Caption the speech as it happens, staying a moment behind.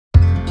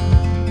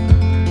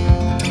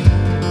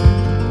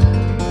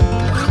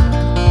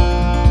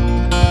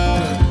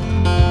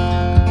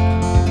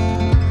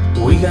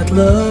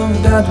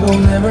heart, we'll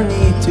never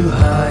need to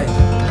hide.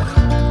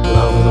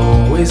 Love will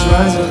always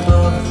rise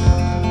above.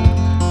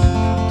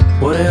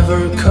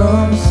 Whatever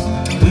comes,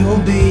 we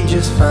will be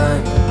just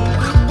fine.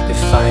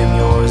 If I am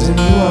yours and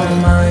you are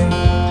mine.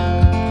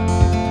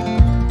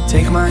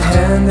 Take my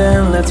hand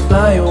and let's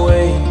fly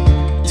away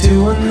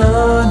to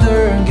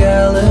another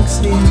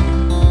galaxy.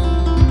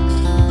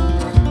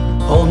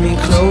 Hold me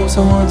close, I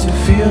want to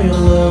feel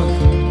your love.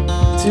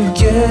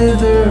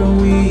 Together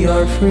we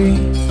are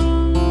free.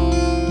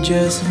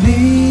 Just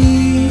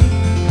be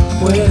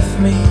with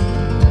me.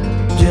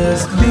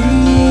 Just be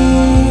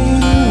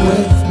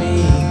with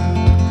me.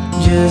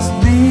 Just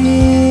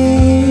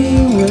be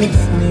with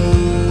me.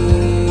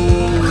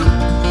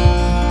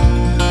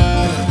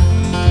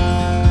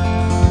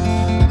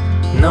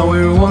 Now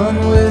we're one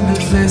with the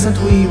place that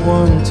we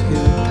want to.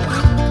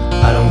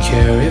 I don't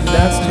care if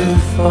that's too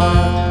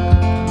far.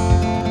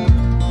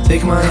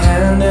 Take my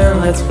hand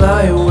and let's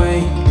fly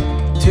away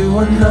to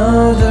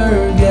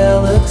another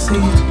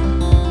galaxy.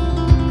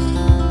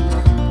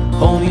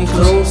 Hold me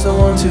close, I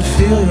want to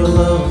feel your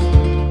love.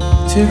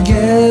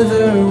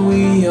 Together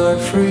we are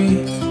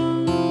free.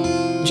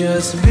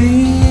 Just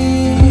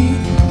be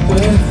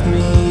with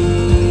me.